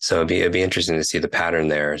 So it'd be interesting to see the pattern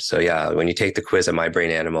there. So yeah, when you take the quiz at My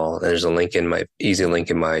Brain Animal, there's a easy link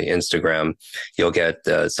in my Instagram. You'll get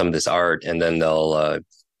some of this art, and then they'll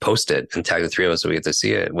post it and tag the three of us so we get to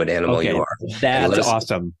see it, what animal you are. That's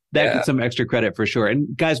awesome. That gets some extra credit for sure.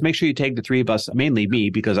 And guys, make sure you tag the three of us, mainly me,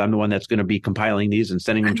 because I'm the one that's going to be compiling these and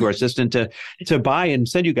sending them to our assistant to buy and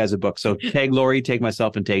send you guys a book. So tag Lori, tag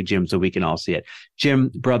myself, and tag Jim so we can all see it. Jim,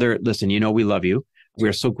 brother, listen, we love you.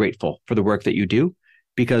 We're so grateful for the work that you do,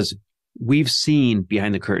 because we've seen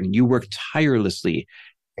behind the curtain. You work tirelessly,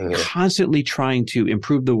 constantly trying to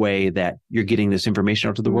improve the way that you're getting this information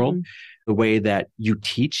out to the world, the way that you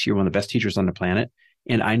teach. You're one of the best teachers on the planet.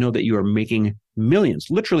 And I know that you are making millions,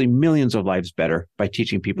 literally millions of lives better by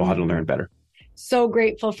teaching people how to learn better. So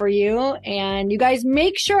grateful for you. And you guys,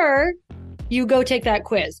 make sure you go take that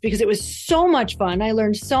quiz, because it was so much fun. I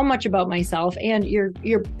learned so much about myself, and you're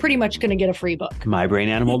pretty much going to get a free book.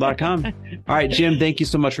 mybrainanimal.com. All right, Jim, thank you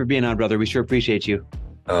so much for being on, brother. We sure appreciate you.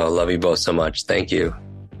 Oh, love you both so much. Thank you.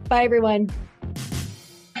 Bye, everyone.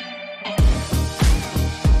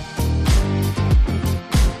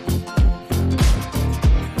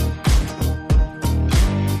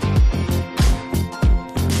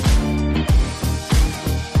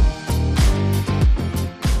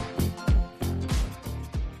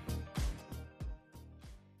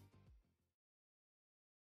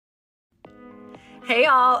 Hey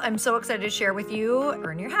y'all, I'm so excited to share with you,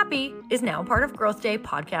 Earn Your Happy is now part of Growth Day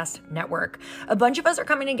Podcast Network. A bunch of us are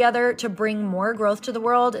coming together to bring more growth to the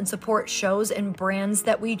world and support shows and brands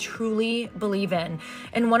that we truly believe in.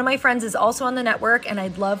 And one of my friends is also on the network, and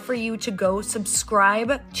I'd love for you to go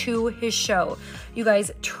subscribe to his show. You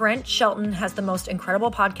guys, Trent Shelton has the most incredible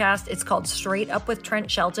podcast. It's called Straight Up with Trent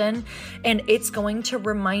Shelton, and it's going to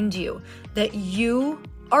remind you that you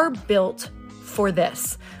are built for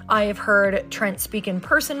this. I have heard Trent speak in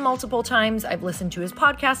person multiple times. I've listened to his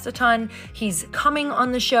podcast a ton. He's coming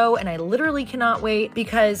on the show, and I literally cannot wait,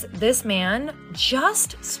 because this man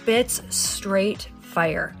just spits straight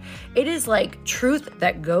fire. It is like truth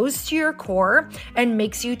that goes to your core and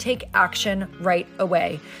makes you take action right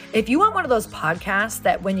away. If you want one of those podcasts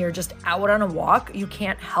that when you're just out on a walk, you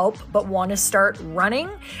can't help but want to start running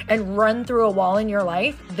and run through a wall in your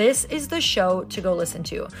life, this is the show to go listen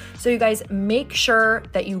to. So you guys, make sure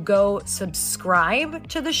that you go subscribe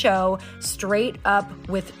to the show, Straight Up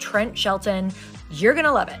with Trent Shelton. You're going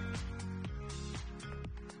to love it.